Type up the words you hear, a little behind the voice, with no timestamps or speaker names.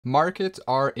Markets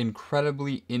are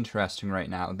incredibly interesting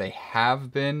right now. They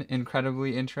have been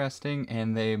incredibly interesting,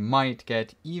 and they might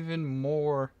get even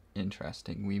more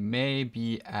interesting. We may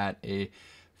be at a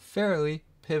fairly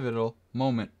pivotal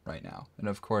moment right now. And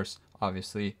of course,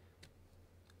 obviously,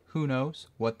 who knows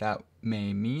what that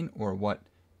may mean or what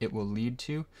it will lead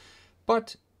to.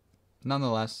 But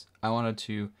nonetheless, I wanted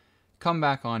to come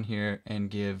back on here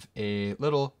and give a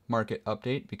little market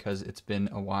update because it's been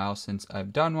a while since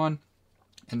I've done one.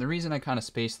 And the reason I kind of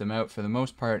space them out for the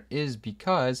most part is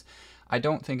because I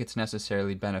don't think it's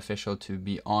necessarily beneficial to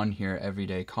be on here every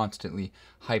day constantly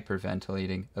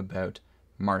hyperventilating about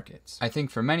markets. I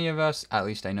think for many of us, at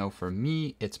least I know for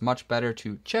me, it's much better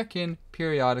to check in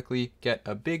periodically, get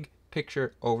a big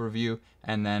picture overview,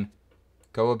 and then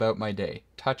go about my day,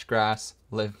 touch grass,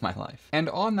 live my life. And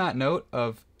on that note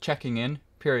of checking in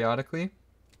periodically,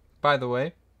 by the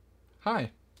way,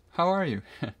 hi. How are you?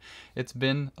 It's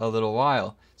been a little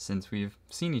while since we've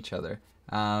seen each other.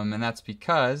 And that's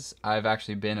because I've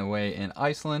actually been away in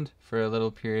Iceland for a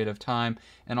little period of time.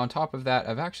 And on top of that,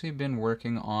 I've actually been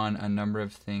working on a number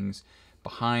of things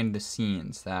behind the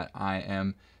scenes that I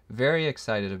am very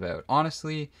excited about.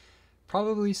 Honestly,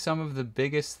 probably some of the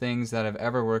biggest things that I've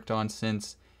ever worked on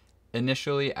since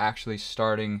initially actually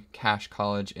starting Cash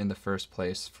College in the first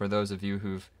place, for those of you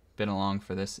who've been along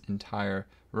for this entire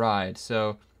ride.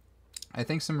 So I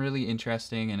think some really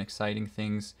interesting and exciting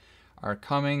things are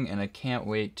coming, and I can't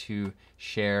wait to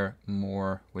share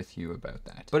more with you about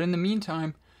that. But in the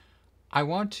meantime, I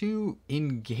want to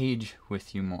engage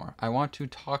with you more. I want to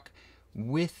talk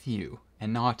with you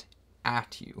and not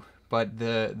at you. But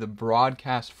the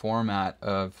broadcast format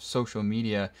of social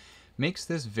media makes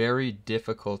this very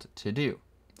difficult to do.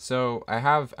 So I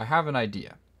have an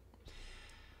idea.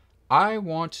 I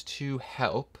want to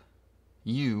help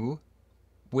you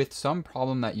with some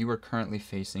problem that you are currently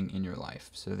facing in your life.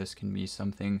 So this can be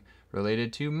something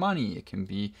related to money, it can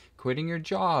be quitting your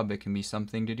job, it can be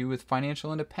something to do with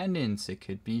financial independence, it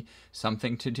could be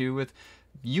something to do with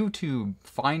YouTube,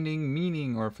 finding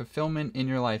meaning or fulfillment in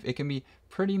your life. It can be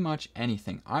pretty much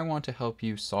anything. I want to help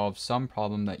you solve some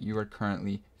problem that you are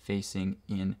currently facing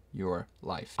in your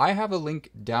life. I have a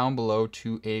link down below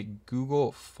to a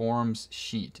Google Forms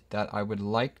sheet that I would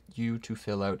like you to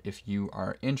fill out if you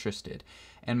are interested.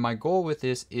 And my goal with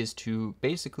this is to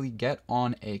basically get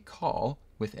on a call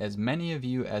with as many of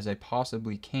you as I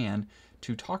possibly can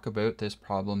to talk about this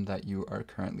problem that you are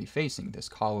currently facing. This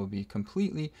call will be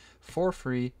completely for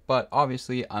free, but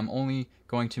obviously I'm only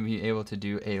going to be able to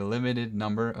do a limited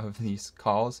number of these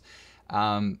calls.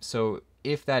 So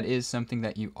if that is something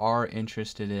that you are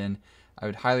interested in, I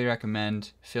would highly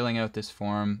recommend filling out this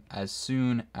form as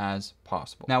soon as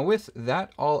possible. Now, with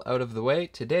that all out of the way,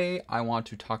 today I want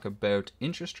to talk about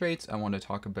interest rates, I want to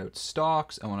talk about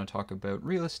stocks, I want to talk about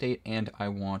real estate, and I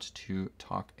want to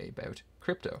talk about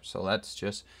crypto. So let's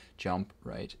just jump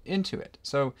right into it.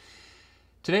 So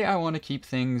today I want to keep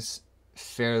things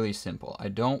fairly simple. I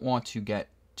don't want to get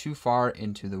too far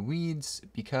into the weeds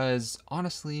because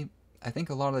honestly, I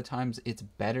think a lot of the times it's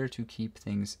better to keep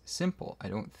things simple. I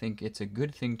don't think it's a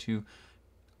good thing to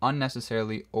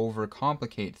unnecessarily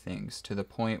overcomplicate things to the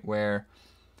point where,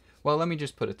 well, let me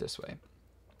just put it this way.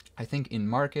 I think in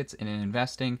markets and in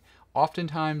investing,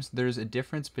 oftentimes there's a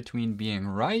difference between being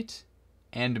right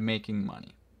and making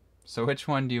money. So which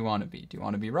one do you want to be? Do you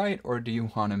want to be right or do you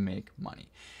want to make money?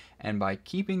 And by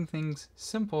keeping things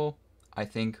simple, I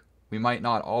think we might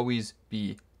not always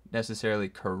be necessarily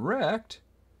correct,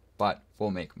 but we'll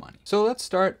make money. So let's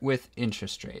start with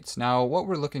interest rates. Now, what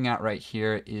we're looking at right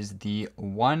here is the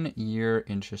 1-year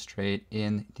interest rate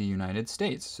in the United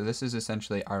States. So this is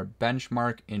essentially our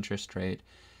benchmark interest rate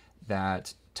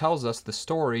that tells us the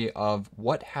story of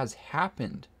what has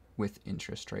happened with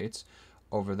interest rates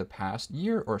over the past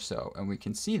year or so. And we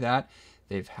can see that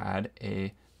they've had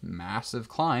a massive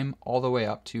climb all the way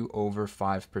up to over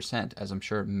 5%, as I'm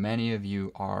sure many of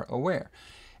you are aware.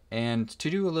 And to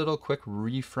do a little quick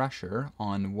refresher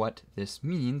on what this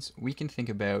means, we can think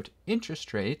about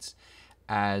interest rates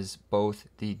as both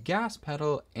the gas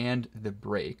pedal and the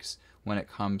brakes when it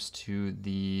comes to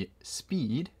the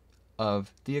speed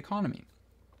of the economy.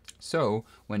 So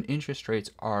when interest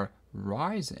rates are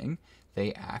rising,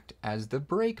 they act as the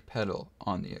brake pedal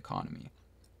on the economy.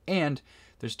 And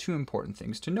there's two important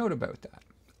things to note about that.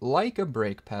 Like a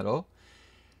brake pedal,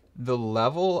 the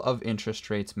level of interest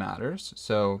rates matters.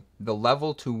 So the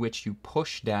level to which you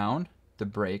push down the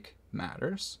brake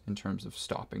matters in terms of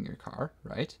stopping your car,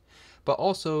 right? But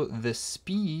also the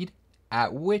speed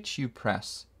at which you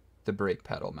press the brake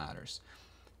pedal matters.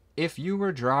 If you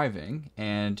were driving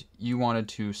and you wanted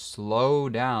to slow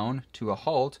down to a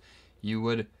halt, you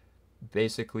would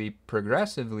basically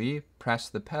progressively press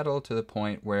the pedal to the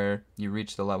point where you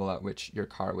reach the level at which your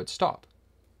car would stop.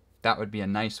 That would be a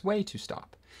nice way to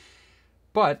stop.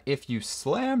 But if you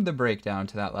slam the brake down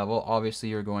to that level, obviously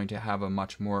you're going to have a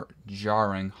much more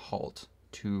jarring halt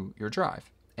to your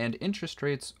drive. And interest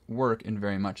rates work in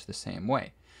very much the same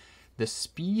way. The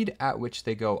speed at which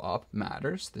they go up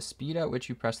matters. The speed at which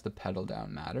you press the pedal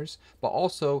down matters. But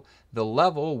also the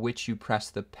level which you press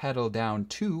the pedal down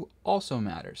to also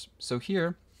matters. So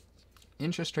here,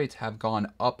 interest rates have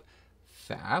gone up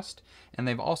fast, and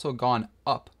they've also gone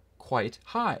up quite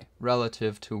high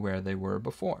relative to where they were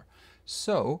before.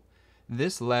 So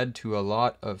this led to a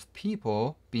lot of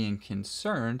people being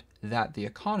concerned that the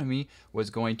economy was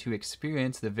going to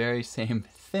experience the very same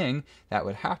thing that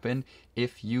would happen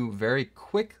if you very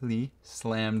quickly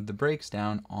slammed the brakes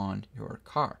down on your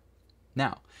car.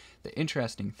 Now, the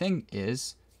interesting thing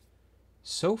is,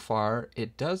 so far,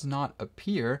 it does not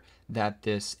appear that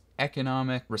this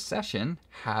economic recession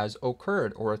has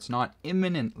occurred, or it's not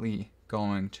imminently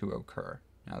going to occur.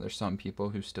 Now, there's some people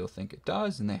who still think it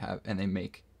does, and they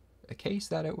make a case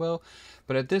that it will,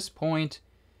 but at this point,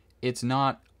 it's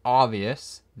not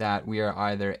obvious that we are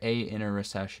either in a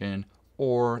recession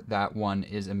or that one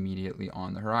is immediately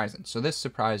on the horizon. So this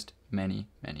surprised many,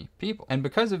 many people. And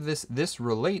because of this, this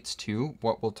relates to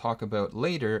what we'll talk about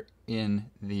later in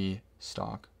the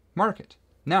stock market.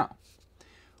 Now,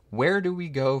 where do we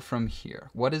go from here?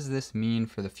 What does this mean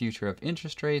for the future of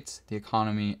interest rates, the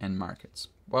economy, and markets?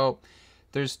 Well,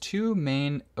 there's two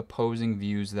main opposing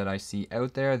views that I see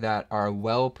out there that are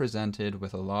well presented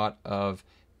with a lot of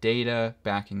data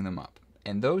backing them up.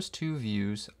 And those two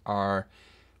views are,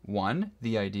 one,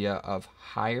 the idea of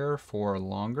higher for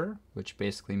longer, which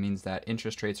basically means that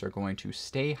interest rates are going to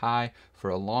stay high for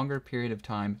a longer period of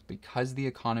time because the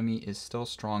economy is still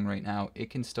strong right now. It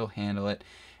can still handle it.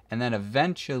 And then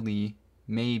eventually,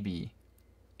 maybe,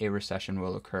 a recession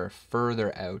will occur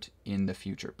further out in the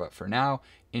future. But for now,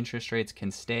 interest rates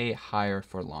can stay higher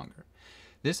for longer.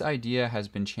 This idea has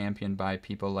been championed by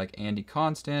people like Andy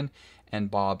Constant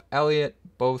and Bob Elliott,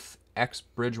 both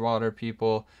ex-Bridgewater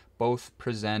people. Both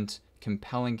present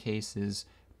compelling cases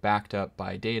backed up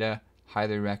by data.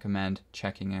 Highly recommend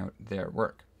checking out their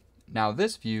work. Now,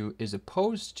 this view is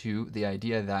opposed to the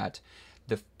idea that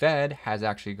the Fed has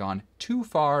actually gone too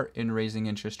far in raising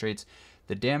interest rates.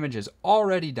 The damage is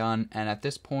already done, and at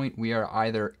this point, we are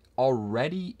either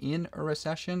already in a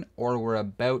recession or we're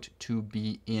about to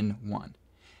be in one.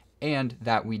 And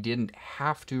that we didn't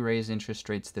have to raise interest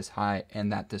rates this high,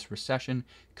 and that this recession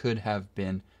could have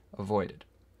been avoided.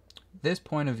 This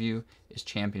point of view is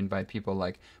championed by people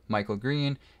like Michael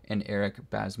Green and Eric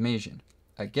Basmajian.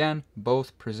 Again,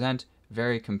 both present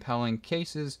very compelling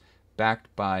cases backed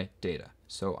by data.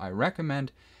 So I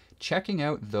recommend checking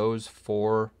out those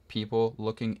four people,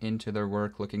 looking into their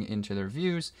work, looking into their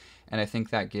views, and I think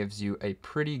that gives you a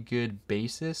pretty good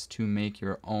basis to make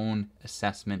your own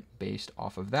assessment based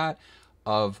off of that,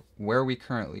 of where we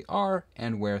currently are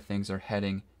and where things are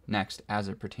heading next as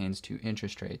it pertains to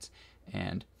interest rates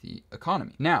and the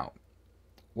economy. Now,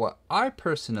 what I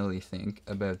personally think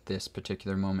about this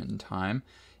particular moment in time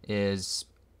is,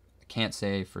 I can't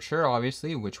say for sure,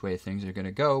 obviously, which way things are going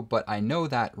to go, but I know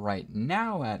that right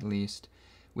now, at least,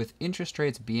 with interest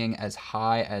rates being as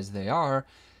high as they are,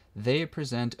 they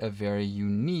present a very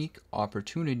unique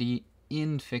opportunity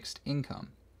in fixed income,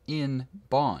 in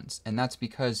bonds. And that's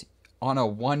because on a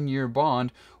 1-year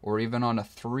bond, or even on a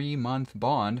 3-month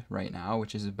bond right now,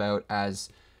 which is about as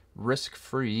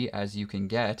risk-free as you can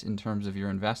get in terms of your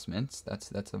investments,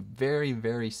 that's a very,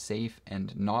 very safe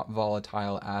and not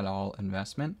volatile at all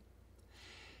investment,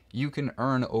 you can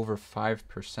earn over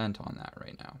 5% on that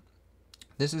right now.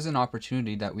 This is an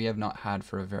opportunity that we have not had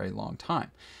for a very long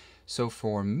time. So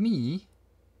for me,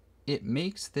 it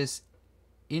makes this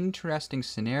interesting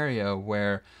scenario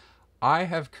where I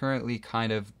have currently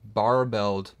kind of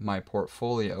barbelled my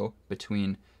portfolio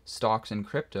between stocks and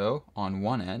crypto on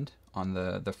one end, on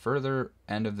the further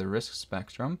end of the risk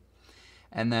spectrum,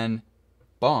 and then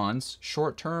bonds,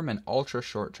 short-term and ultra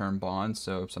short-term bonds,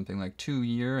 so something like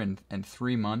 2-year and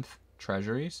 3-month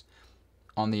treasuries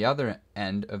on the other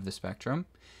end of the spectrum,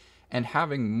 and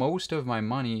having most of my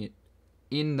money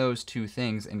in those two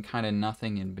things and kind of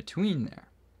nothing in between there.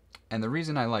 And the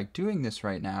reason I like doing this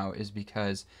right now is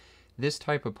because this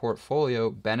type of portfolio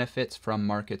benefits from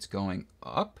markets going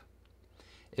up.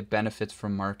 It benefits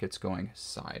from markets going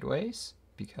sideways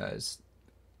because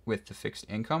with the fixed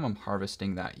income, I'm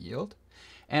harvesting that yield.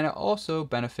 And it also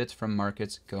benefits from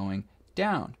markets going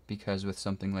down because with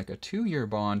something like a 2-year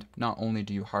bond, not only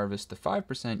do you harvest the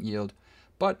 5% yield,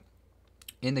 but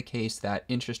in the case that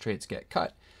interest rates get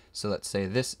cut. So let's say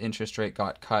this interest rate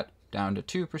got cut down to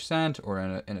 2%, or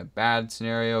in a bad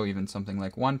scenario, even something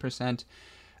like 1%,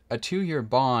 a 2-year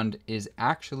bond is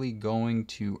actually going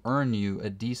to earn you a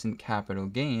decent capital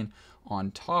gain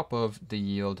on top of the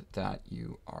yield that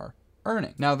you are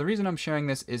earning. Now, the reason I'm sharing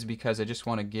this is because I just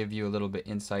want to give you a little bit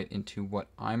insight into what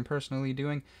I'm personally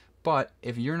doing. But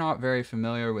if you're not very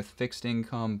familiar with fixed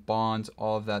income, bonds,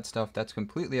 all of that stuff, that's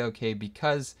completely okay,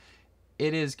 because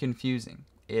it is confusing.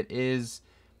 It is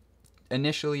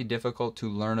initially difficult to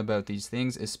learn about these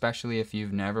things, especially if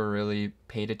you've never really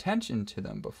paid attention to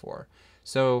them before.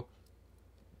 So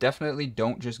definitely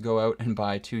don't just go out and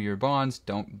buy 2-year bonds.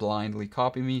 Don't blindly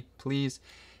copy me, please.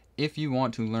 If you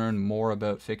want to learn more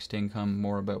about fixed income,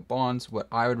 more about bonds, what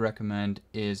I would recommend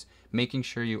is making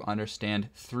sure you understand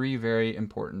 3 very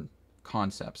important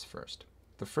concepts first.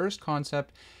 The first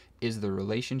concept is the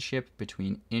relationship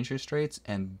between interest rates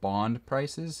and bond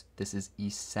prices. This is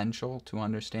essential to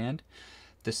understand.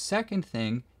 The second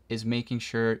thing is making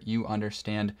sure you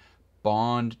understand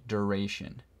bond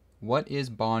duration. What is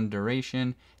bond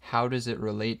duration? How does it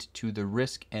relate to the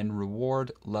risk and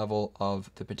reward level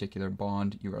of the particular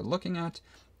bond you are looking at?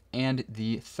 And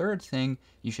the third thing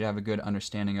you should have a good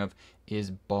understanding of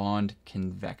is bond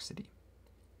convexity.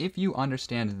 If you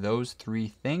understand those 3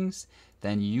 things,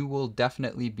 then you will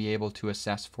definitely be able to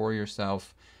assess for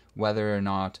yourself whether or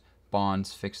not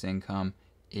bonds, fixed income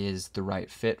is the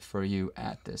right fit for you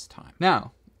at this time.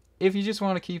 Now, if you just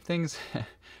want to keep things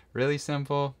really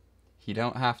simple, you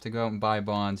don't have to go out and buy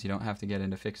bonds. You don't have to get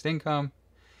into fixed income.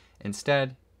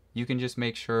 Instead, you can just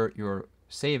make sure your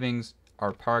savings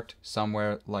are parked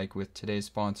somewhere, like with today's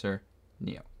sponsor,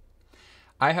 Neo.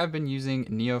 I have been using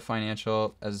Neo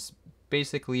Financial as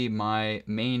basically my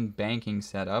main banking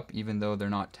setup, even though they're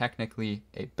not technically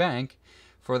a bank,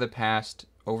 for the past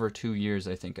over 2 years,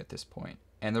 I think, at this point.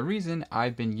 And the reason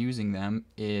I've been using them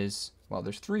is, well,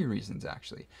 there's 3 reasons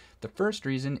actually. The first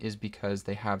reason is because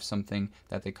they have something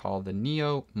that they call the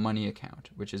Neo Money Account,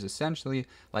 which is essentially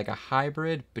like a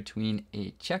hybrid between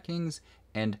a checkings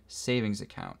and savings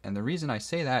account. And the reason I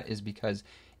say that is because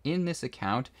in this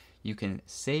account, you can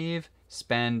save,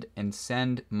 spend, and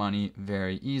send money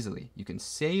very easily. You can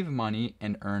save money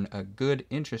and earn a good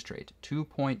interest rate,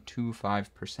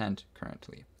 2.25%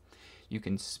 currently. You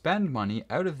can spend money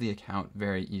out of the account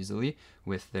very easily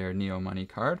with their Neo Money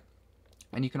card.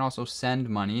 And you can also send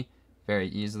money very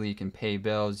easily. You can pay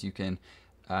bills, you can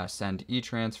send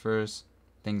e-transfers,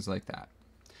 things like that.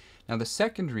 Now, the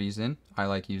second reason I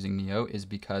like using Neo is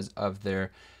because of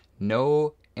their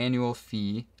no annual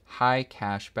fee, high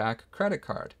cashback credit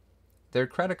card. Their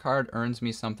credit card earns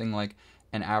me something like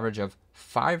an average of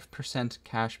 5%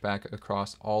 cashback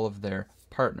across all of their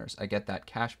partners. I get that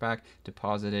cashback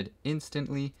deposited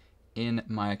instantly in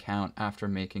my account after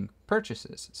making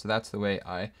purchases. So that's the way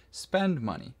I spend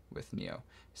money with Neo.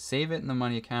 Save it in the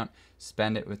money account,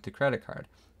 spend it with the credit card.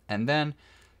 And then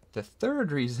the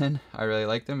third reason I really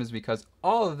like them is because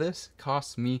all of this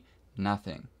costs me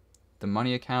nothing. The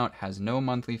money account has no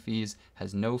monthly fees,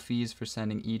 has no fees for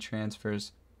sending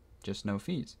e-transfers, just no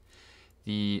fees.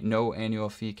 The no annual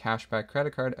fee cashback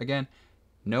credit card, again,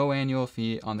 no annual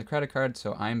fee on the credit card,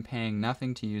 so I'm paying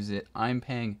nothing to use it. I'm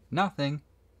paying nothing,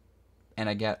 and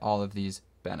I get all of these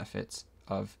benefits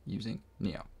of using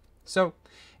Neo. So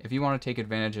if you want to take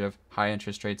advantage of high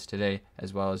interest rates today,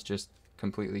 as well as just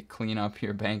completely clean up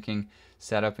your banking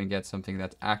setup and get something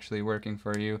that's actually working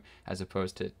for you, as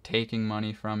opposed to taking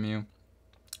money from you,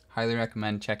 highly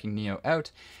recommend checking Neo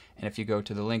out. And if you go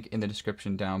to the link in the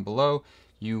description down below,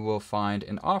 you will find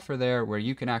an offer there where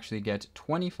you can actually get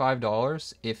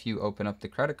 $25 if you open up the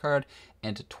credit card,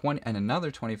 and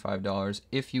another $25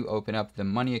 if you open up the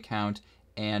money account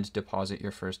and deposit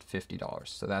your first $50.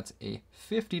 So that's a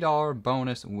 $50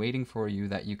 bonus waiting for you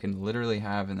that you can literally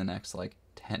have in the next like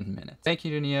 10 minutes. Thank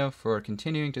you to Neo for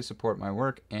continuing to support my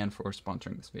work and for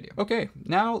sponsoring this video. Okay,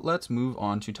 now let's move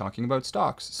on to talking about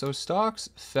stocks. So stocks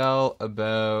fell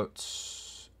about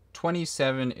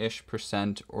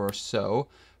 27-ish% or so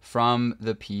from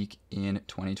the peak in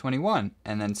 2021.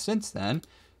 And then since then,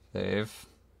 they've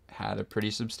had a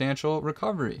pretty substantial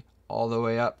recovery, all the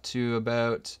way up to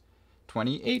about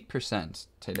 28%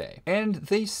 today. And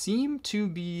they seem to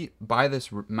be, by this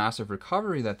massive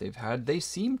recovery that they've had, they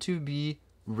seem to be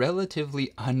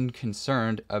relatively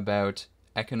unconcerned about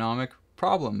economic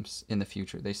problems in the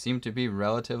future. They seem to be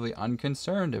relatively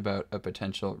unconcerned about a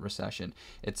potential recession.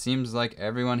 It seems like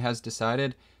everyone has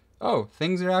decided, oh,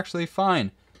 things are actually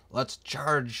fine. Let's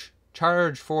charge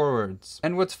charge forwards.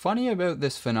 And what's funny about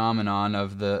this phenomenon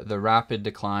of the rapid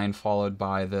decline followed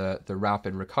by the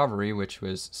rapid recovery, which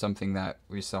was something that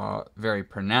we saw very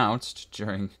pronounced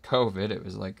during COVID, it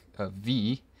was like a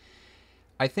V.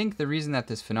 I think the reason that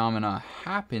this phenomena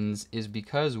happens is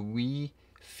because we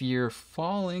fear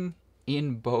falling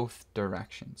in both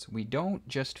directions. We don't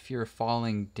just fear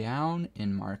falling down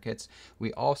in markets,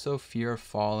 we also fear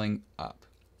falling up.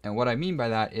 And what I mean by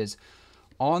that is,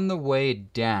 on the way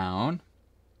down,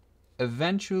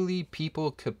 eventually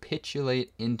people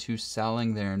capitulate into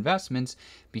selling their investments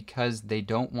because they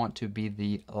don't want to be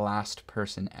the last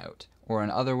person out. Or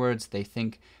in other words, they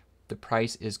think the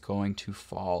price is going to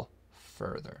fall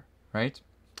further, right?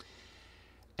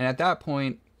 And at that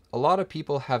point, a lot of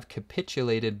people have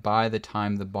capitulated by the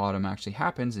time the bottom actually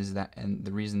happens, and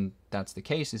the reason that's the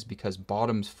case is because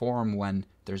bottoms form when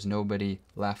there's nobody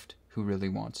left who really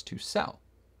wants to sell,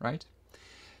 right?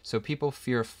 So people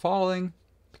fear falling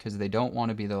because they don't want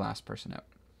to be the last person out.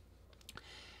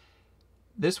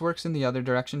 This works in the other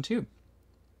direction too.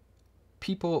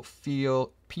 People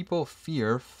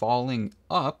fear falling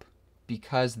up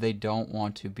because they don't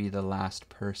want to be the last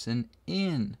person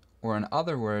in. Or in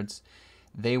other words,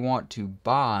 they want to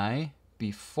buy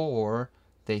before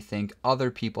they think other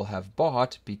people have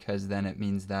bought, because then it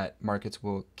means that markets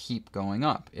will keep going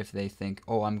up. If they think,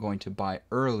 oh, I'm going to buy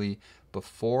early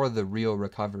before the real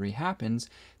recovery happens,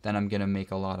 then I'm going to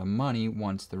make a lot of money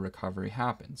once the recovery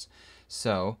happens.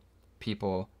 So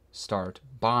people start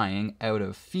buying out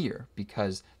of fear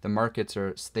because the markets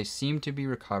they seem to be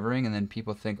recovering, and then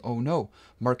people think, oh no,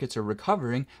 markets are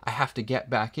recovering, I have to get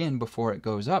back in before it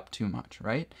goes up too much,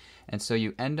 right? And so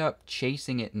you end up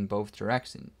chasing it in both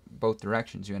directions.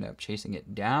 You end up chasing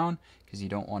it down because you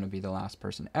don't want to be the last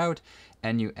person out,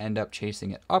 and you end up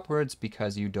chasing it upwards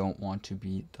because you don't want to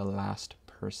be the last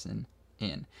person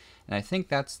in. And I think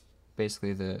that's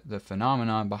basically the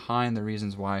phenomenon behind the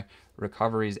reasons why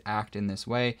recoveries act in this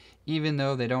way, even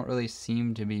though they don't really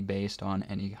seem to be based on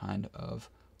any kind of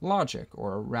logic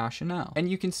or rationale. And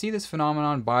you can see this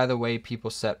phenomenon by the way people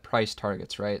set price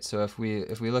targets, right? So if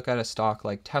we look at a stock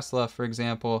like Tesla, for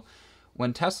example,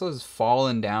 when Tesla's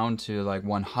fallen down to like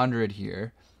 100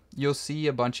 here, you'll see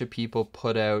a bunch of people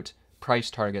put out price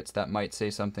targets that might say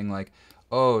something like,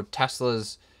 oh,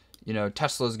 Tesla's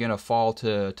gonna fall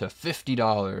to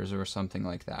 $50 or something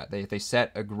like that. They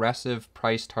set aggressive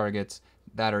price targets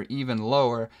that are even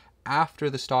lower after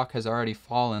the stock has already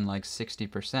fallen like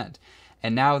 60%.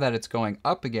 And now that it's going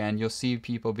up again, you'll see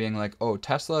people being like, oh,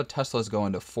 Tesla's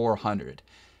going to 400.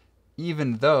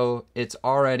 Even though it's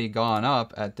already gone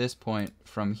up at this point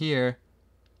from here,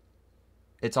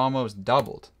 it's almost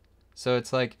doubled. So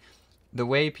it's like, the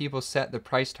way people set the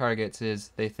price targets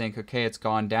is they think, okay, it's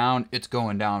gone down, it's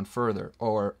going down further.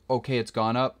 Or, okay, it's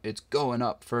gone up, it's going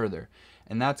up further.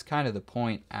 And that's kind of the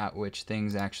point at which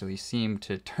things actually seem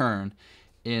to turn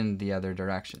in the other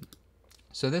direction.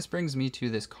 So this brings me to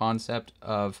this concept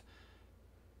of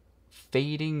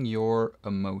fading your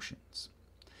emotions.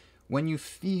 When you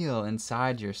feel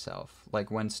inside yourself,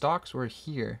 like when stocks were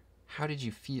here, how did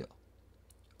you feel?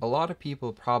 A lot of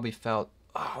people probably felt,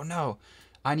 oh no,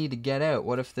 I need to get out.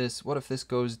 What if this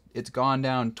goes, it's gone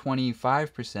down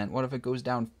 25%. What if it goes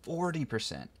down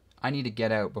 40%? I need to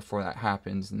get out before that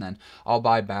happens, and then I'll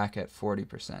buy back at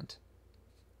 40%.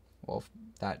 Well,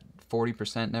 that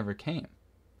 40% never came.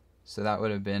 So that would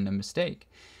have been a mistake.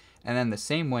 And then the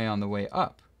same way on the way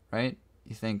up, right?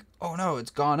 You think, oh no,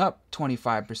 it's gone up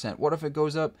 25%. What if it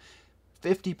goes up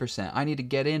 50%? I need to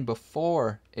get in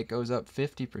before it goes up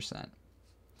 50%.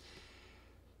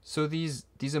 So these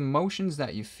emotions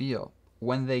that you feel,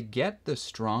 when they get the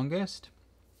strongest,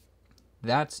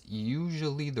 that's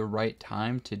usually the right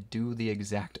time to do the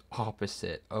exact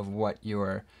opposite of what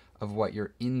your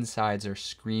insides are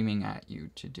screaming at you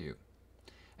to do.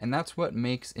 And that's what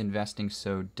makes investing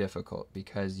so difficult,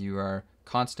 because you are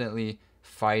constantly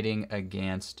fighting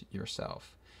against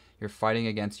yourself. You're fighting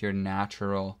against your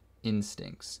natural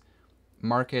instincts.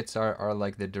 Markets are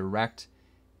like the direct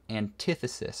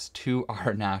antithesis to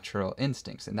our natural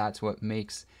instincts, and that's what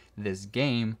makes this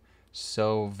game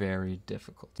so very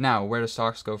difficult. Now, where do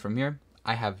stocks go from here?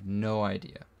 I have no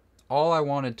idea. All I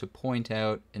wanted to point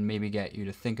out and maybe get you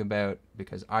to think about,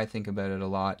 because I think about it a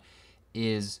lot,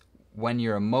 is when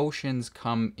your emotions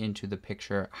come into the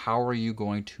picture, how are you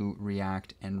going to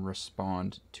react and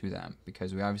respond to them?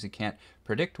 Because we obviously can't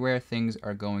predict where things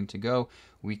are going to go.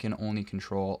 We can only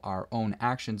control our own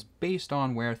actions based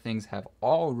on where things have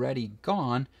already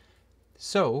gone.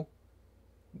 So,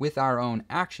 with our own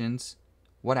actions,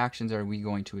 what actions are we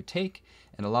going to take?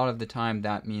 And a lot of the time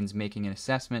that means making an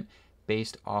assessment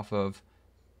based off of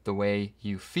the way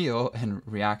you feel and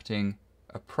reacting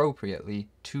appropriately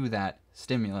to that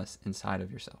stimulus inside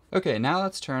of yourself. Okay, now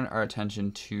let's turn our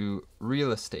attention to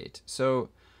real estate. So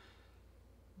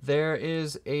there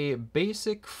is a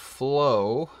basic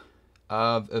flow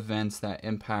of events that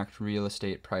impact real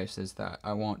estate prices that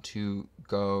I want to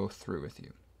go through with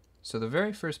you. So the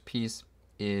very first piece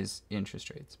is interest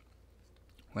rates.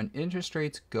 When interest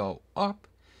rates go up,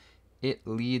 it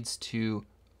leads to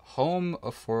home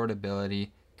affordability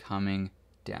coming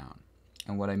down.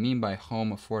 And what I mean by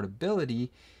home affordability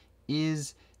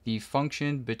is the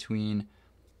function between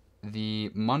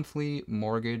the monthly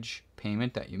mortgage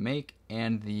payment that you make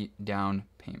and the down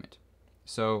payment.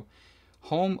 So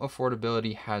home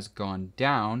affordability has gone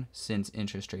down since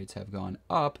interest rates have gone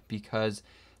up because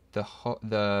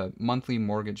the monthly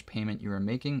mortgage payment you are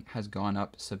making has gone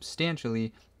up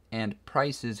substantially, and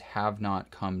prices have not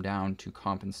come down to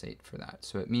compensate for that.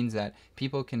 So it means that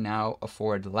people can now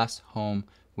afford less home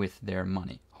with their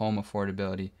money. Home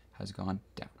affordability has gone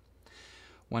down.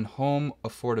 When home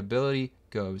affordability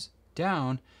goes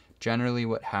down, generally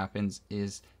what happens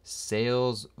is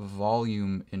sales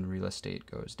volume in real estate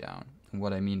goes down. And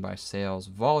what I mean by sales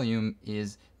volume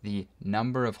is the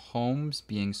number of homes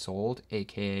being sold,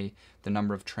 aka the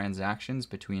number of transactions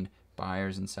between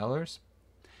buyers and sellers,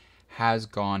 has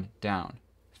gone down.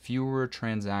 Fewer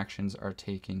transactions are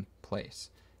taking place.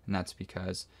 And that's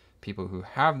because people who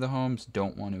have the homes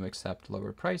don't want to accept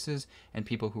lower prices, and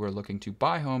people who are looking to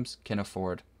buy homes can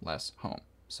afford less home.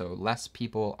 So less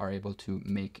people are able to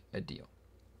make a deal.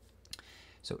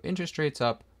 So interest rates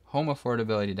up, home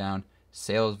affordability down,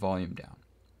 sales volume down.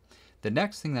 The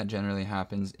next thing that generally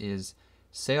happens is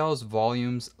sales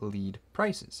volumes lead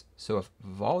prices. So if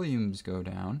volumes go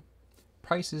down,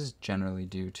 prices generally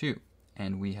do too.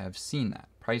 And we have seen that.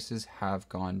 Prices have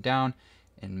gone down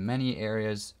in many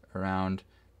areas around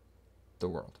the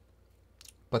world.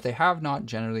 But they have not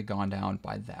generally gone down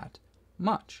by that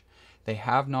much. They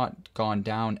have not gone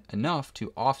down enough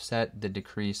to offset the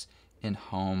decrease in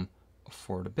home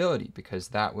affordability, because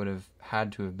that would have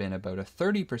had to have been about a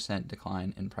 30%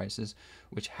 decline in prices,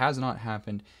 which has not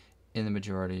happened in the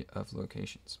majority of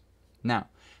locations. Now,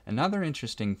 another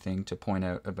interesting thing to point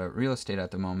out about real estate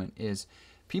at the moment is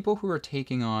people who are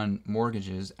taking on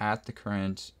mortgages at the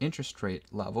current interest rate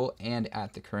level and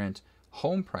at the current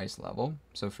home price level.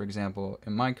 So for example,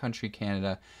 in my country,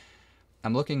 Canada,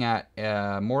 I'm looking at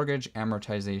a mortgage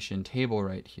amortization table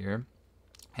right here.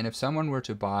 And if someone were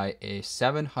to buy a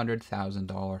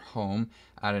 $700,000 home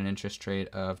at an interest rate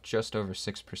of just over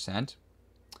 6%,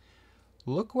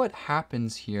 look what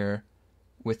happens here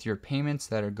with your payments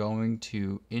that are going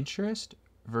to interest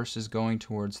versus going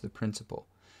towards the principal.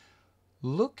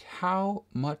 Look how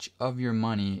much of your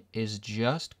money is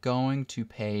just going to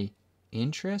pay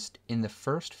interest in the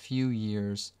first few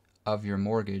years of your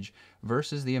mortgage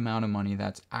versus the amount of money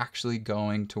that's actually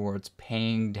going towards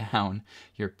paying down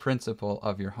your principal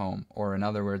of your home, or in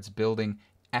other words, building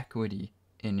equity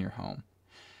in your home.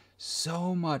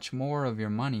 So much more of your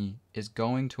money is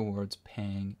going towards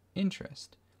paying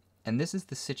interest. And this is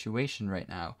the situation right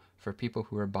now for people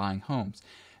who are buying homes.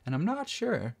 And I'm not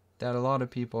sure that a lot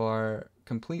of people are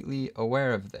completely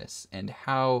aware of this and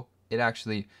how it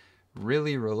actually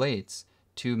really relates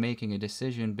to making a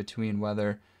decision between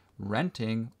whether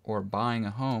renting or buying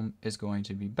a home is going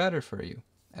to be better for you.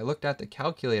 I looked at the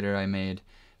calculator I made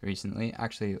recently.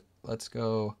 Actually, let's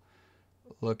go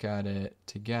look at it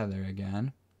together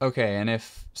again. Okay, and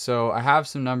so I have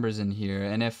some numbers in here,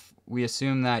 and if we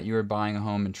assume that you are buying a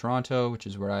home in Toronto, which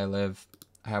is where I live,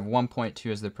 I have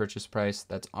 1.2 as the purchase price.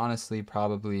 That's honestly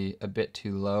probably a bit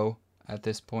too low at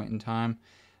this point in time.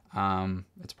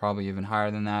 It's probably even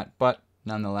higher than that, but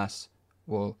nonetheless,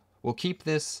 we'll keep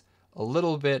this a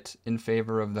little bit in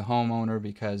favor of the homeowner,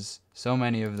 because so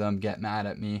many of them get mad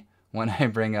at me when I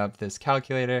bring up this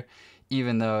calculator,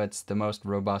 even though it's the most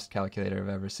robust calculator I've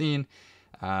ever seen.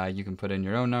 You can put in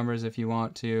your own numbers if you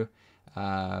want to.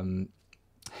 I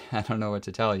don't know what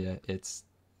to tell you. The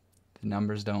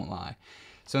numbers don't lie.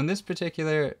 So in this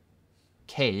particular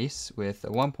case, with a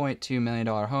 $1.2 million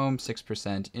home,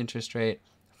 6% interest rate,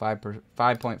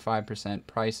 5.5%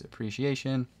 price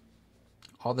appreciation,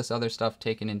 all this other stuff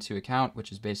taken into account,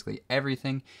 which is basically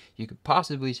everything you could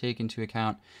possibly take into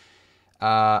account,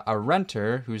 a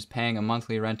renter who's paying a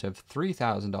monthly rent of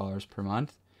 $3,000 per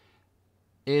month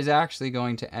is actually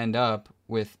going to end up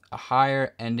with a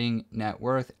higher ending net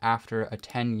worth after a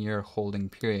 10-year holding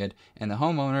period, and the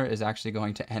homeowner is actually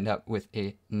going to end up with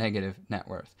a negative net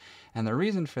worth. And the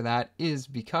reason for that is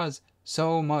because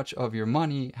so much of your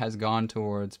money has gone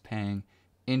towards paying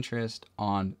interest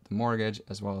on the mortgage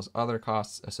as well as other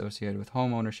costs associated with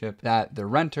home ownership that the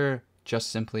renter just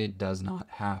simply does not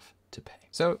have to pay.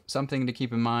 So something to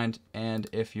keep in mind, and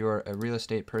if you're a real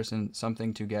estate person,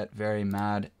 something to get very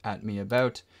mad at me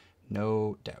about,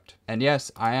 no doubt. And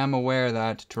yes, I am aware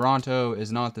that Toronto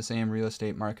is not the same real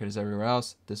estate market as everywhere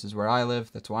else. This is where I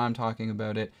live. That's why I'm talking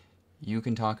about it. You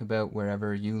can talk about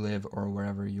wherever you live or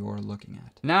wherever you're looking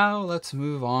at. Now let's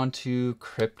move on to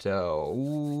crypto.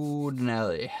 Ooh,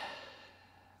 Nelly.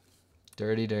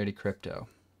 Dirty, dirty crypto.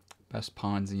 Best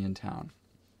Ponzi in town.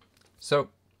 So,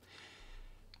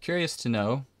 curious to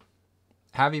know,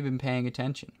 have you been paying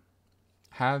attention?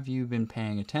 Have you been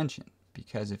paying attention?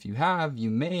 Because if you have, you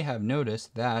may have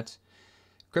noticed that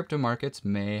crypto markets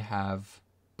may have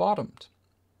bottomed.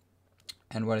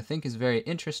 And what I think is very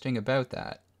interesting about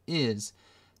that is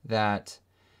that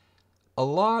a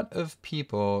lot of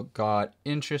people got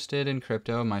interested in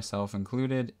crypto, myself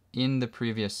included, in the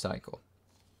previous cycle.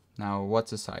 Now,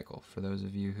 what's a cycle for those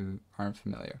of you who aren't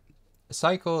familiar? A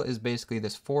cycle is basically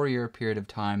this 4-year period of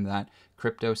time that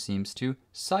crypto seems to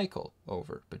cycle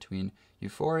over between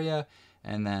euphoria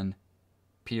and then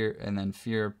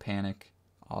fear, panic,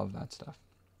 all of that stuff.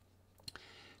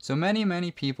 So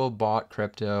many people bought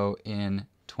crypto in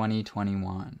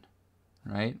 2021,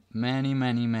 right?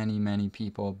 Many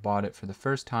people bought it for the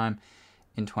first time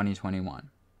in 2021.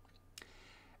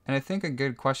 And I think a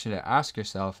good question to ask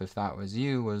yourself if that was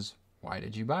you was, why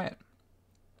did you buy it?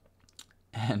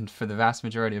 And for the vast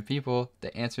majority of people,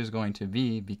 the answer is going to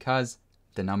be because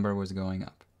the number was going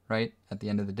up, right? At the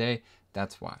end of the day,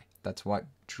 that's why. That's what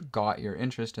got your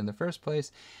interest in the first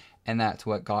place. And that's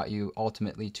what got you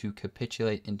ultimately to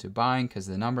capitulate into buying, because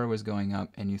the number was going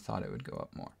up and you thought it would go up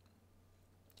more.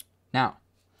 Now,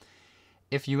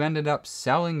 if you ended up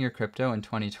selling your crypto in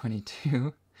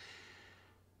 2022,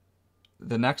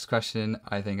 the next question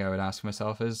I think I would ask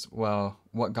myself is, well,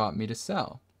 what got me to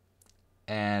sell?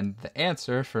 And the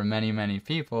answer for many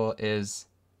people is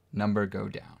number go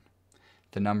down.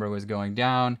 The number was going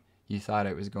down. You thought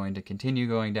it was going to continue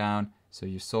going down, so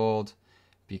you sold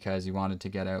because you wanted to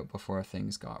get out before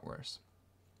things got worse.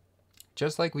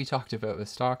 Just like we talked about with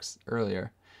stocks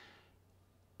earlier,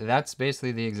 that's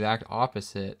basically the exact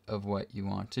opposite of what you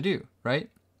want to do, right?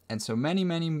 And so many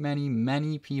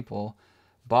people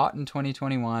bought in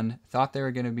 2021, thought they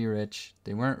were going to be rich.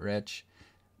 They weren't rich.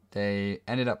 They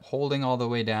ended up holding all the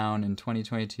way down in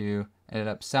 2022, ended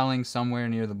up selling somewhere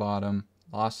near the bottom,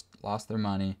 lost their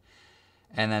money,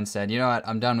 and then said, you know what,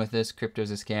 I'm done with this.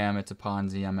 Crypto's a scam. It's a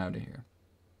Ponzi. I'm out of here.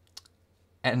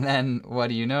 And then what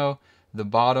do you know? The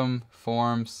bottom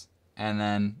forms and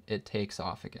then it takes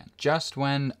off again. Just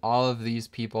when all of these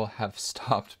people have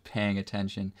stopped paying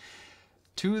attention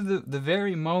to the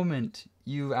very moment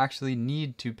you actually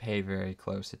need to pay very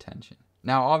close attention.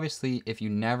 Now, obviously, if you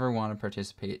never want to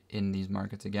participate in these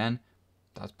markets again,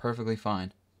 that's perfectly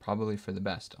fine. Probably for the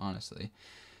best, honestly.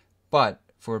 But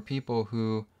for people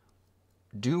who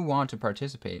do want to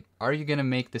participate, are you going to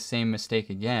make the same mistake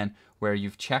again where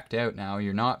you've checked out now,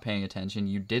 you're not paying attention,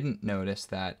 you didn't notice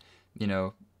that,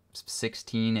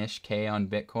 16-ish K on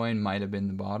Bitcoin might have been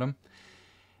the bottom?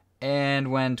 And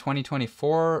when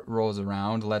 2024 rolls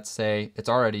around, let's say it's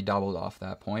already doubled off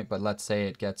that point, but let's say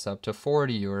it gets up to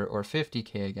 40 or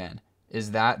 50K again. Is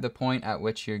that the point at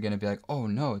which you're going to be like, oh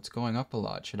no, it's going up a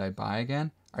lot. Should I buy again?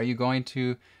 Are you going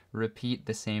to repeat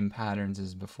the same patterns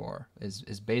as before?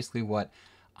 Is basically what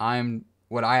I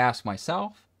ask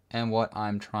myself and what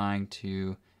I'm trying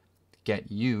to get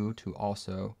you to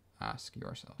also ask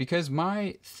yourself. Because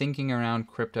my thinking around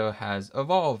crypto has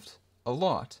evolved a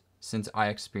lot since I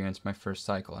experienced my first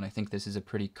cycle. And I think this is a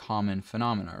pretty common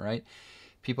phenomenon, right?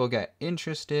 People get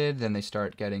interested, then they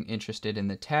start getting interested in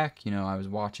the tech. I was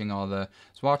watching all the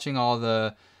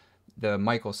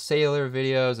Michael Saylor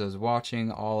videos. I was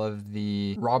watching all of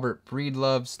the Robert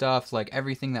Breedlove stuff, like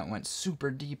everything that went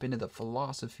super deep into the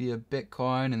philosophy of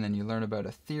Bitcoin. And then you learn about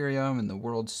Ethereum and the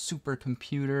world's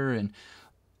supercomputer, and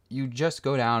you just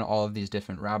go down all of these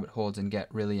different rabbit holes and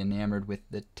get really enamored with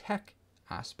the tech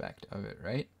aspect of it,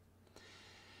 right?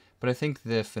 But I think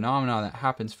the phenomenon that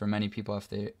happens for many people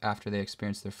after they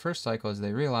experience their first cycle is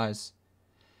they realize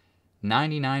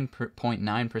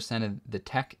 99.9% of the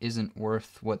tech isn't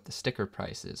worth what the sticker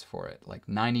price is for it. Like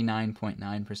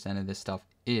 99.9% of this stuff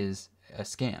is a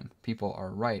scam. People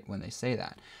are right when they say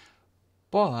that.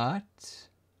 But,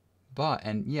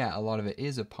 and yeah, a lot of it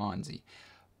is a Ponzi.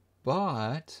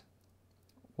 But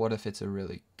what if it's a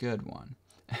really good one?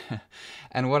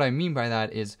 And what I mean by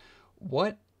that is,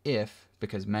 what if,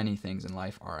 because many things in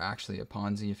life are actually a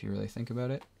Ponzi if you really think about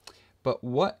it, but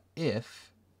what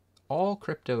if all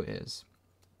crypto is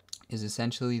is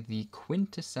essentially the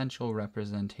quintessential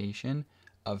representation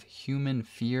of human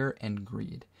fear and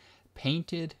greed,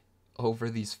 painted over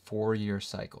these 4-year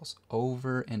cycles,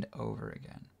 over and over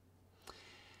again.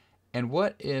 And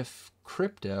what if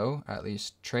crypto, at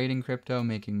least trading crypto,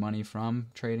 making money from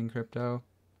trading crypto,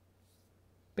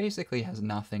 basically has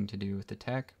nothing to do with the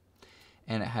tech,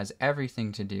 and it has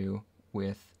everything to do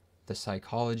with the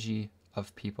psychology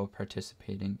of people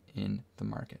participating in the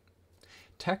market.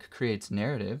 Tech creates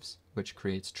narratives, which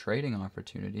creates trading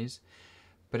opportunities,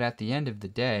 but at the end of the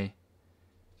day,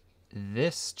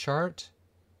 this chart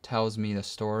tells me the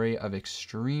story of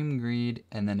extreme greed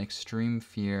and then extreme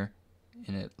fear,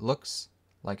 and it looks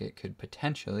like it could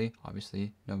potentially,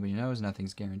 obviously nobody knows,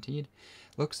 nothing's guaranteed,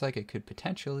 looks like it could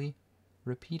potentially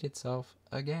repeat itself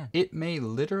again. It may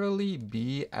literally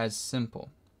be as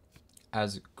simple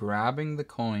as grabbing the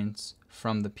coins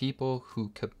from the people who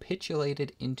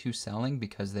capitulated into selling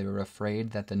because they were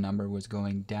afraid that the number was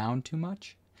going down too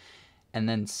much, and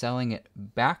then selling it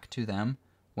back to them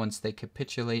once they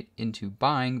capitulate into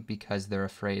buying because they're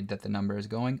afraid that the number is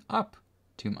going up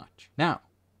too much. Now,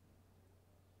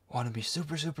 I want to be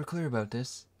super clear about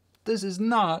this. This is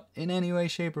not in any way,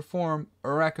 shape, or form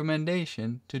a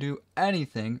recommendation to do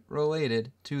anything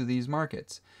related to these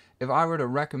markets. If I were to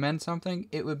recommend something,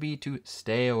 it would be to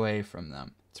stay away from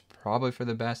them. It's probably for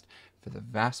the best for the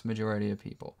vast majority of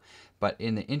people. But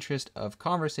in the interest of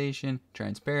conversation,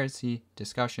 transparency,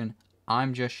 discussion,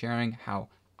 I'm just sharing how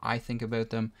I think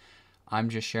about them. I'm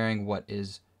just sharing what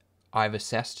I've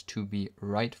assessed to be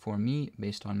right for me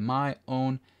based on my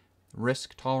own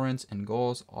risk tolerance and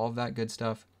goals, all of that good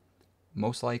stuff.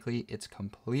 Most likely it's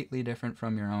completely different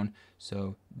from your own.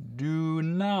 So do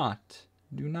not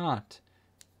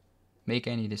make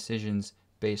any decisions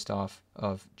based off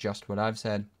of just what I've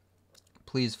said.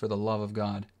 Please, for the love of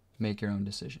God, make your own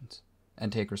decisions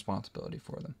and take responsibility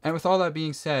for them. And with all that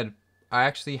being said, I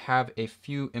actually have a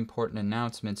few important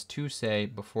announcements to say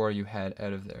before you head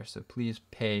out of there, so please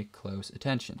pay close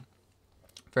attention.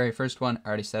 Very first one, I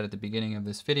already said at the beginning of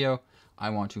this video, I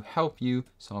want to help you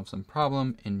solve some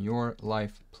problem in your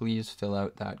life. Please fill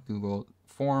out that Google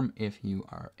form if you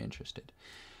are interested.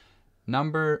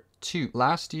 Number 2,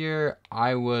 last year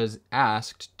I was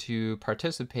asked to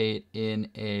participate in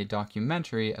a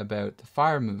documentary about the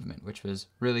fire movement, which was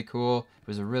really cool. It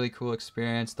was a really cool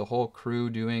experience. The whole crew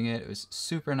doing it was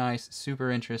super nice, super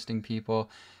interesting people.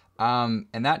 And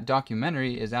that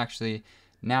documentary is actually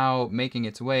now making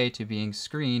its way to being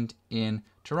screened in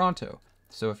Toronto.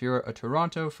 So if you're a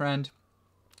Toronto friend,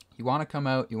 you want to come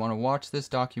out, you want to watch this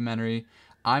documentary,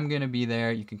 I'm going to be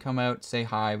there. You can come out, say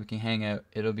hi, we can hang out.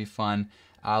 It'll be fun.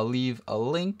 I'll leave a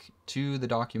link to the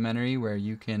documentary where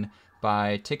you can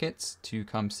buy tickets to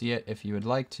come see it if you would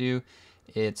like to.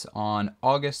 It's on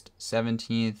August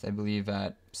 17th, I believe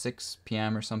at 6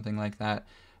 p.m. or something like that.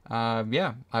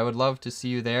 Yeah, I would love to see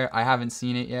you there. I haven't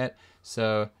seen it yet,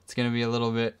 so it's going to be a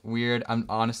little bit weird. I'm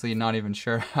honestly not even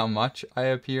sure how much I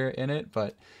appear in it,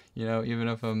 but you know, even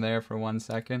if I'm there for 1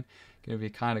 second, gonna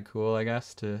be kind of cool, I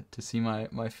guess, to see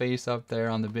my face up there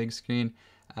on the big screen.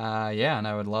 Yeah, and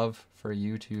I would love for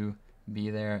you to be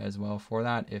there as well for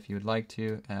that if you would like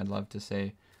to, and I'd love to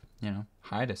say, you know,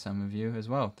 hi to some of you as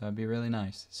well. That'd be really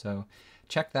nice. So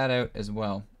check that out as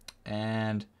well.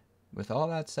 And with all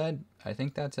that said, I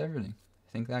think that's everything.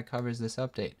 I think that covers this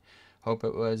update. Hope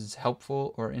it was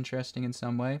helpful or interesting in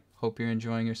some way. Hope you're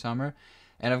enjoying your summer.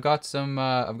 And I've got some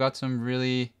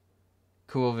really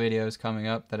cool videos coming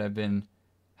up that I've been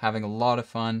having a lot of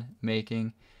fun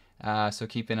making, so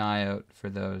keep an eye out for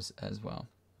those as well.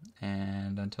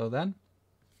 And until then,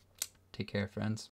 take care, friends.